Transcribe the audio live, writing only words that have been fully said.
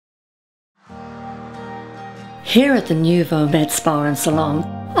Here at the Nouveau Medspa and Salon,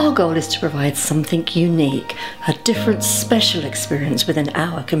 our goal is to provide something unique, a different special experience within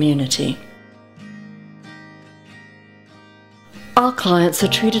our community. Our clients are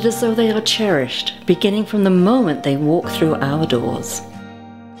treated as though they are cherished, beginning from the moment they walk through our doors.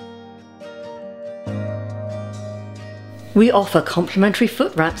 We offer complimentary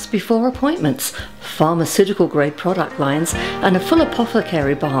foot wraps before appointments, pharmaceutical-grade product lines, and a full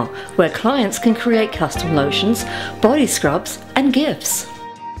apothecary bar where clients can create custom lotions, body scrubs, and gifts.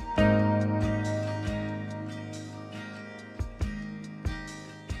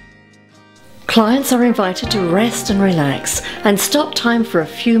 Clients are invited to rest and relax and stop time for a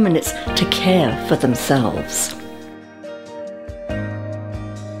few minutes to care for themselves.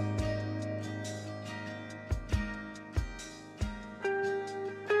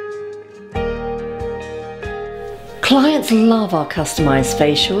 Clients love our customized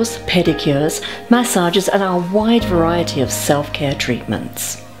facials, pedicures, massages, and our wide variety of self-care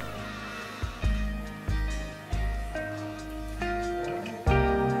treatments.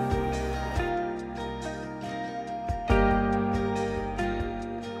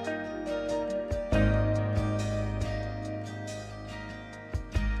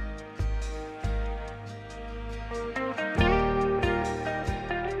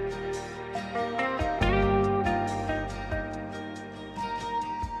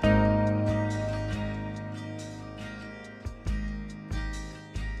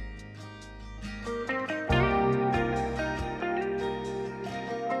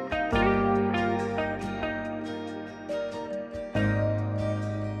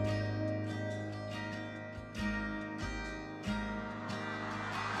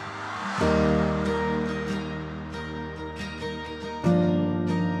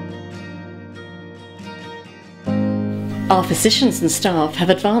 Our physicians and staff have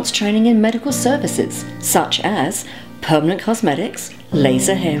advanced training in medical services such as permanent cosmetics,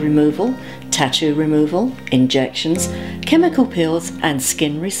 laser hair removal, tattoo removal, injections, chemical peels, and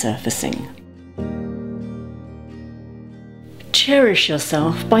skin resurfacing. Cherish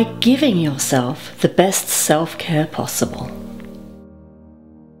yourself by giving yourself the best self-care possible.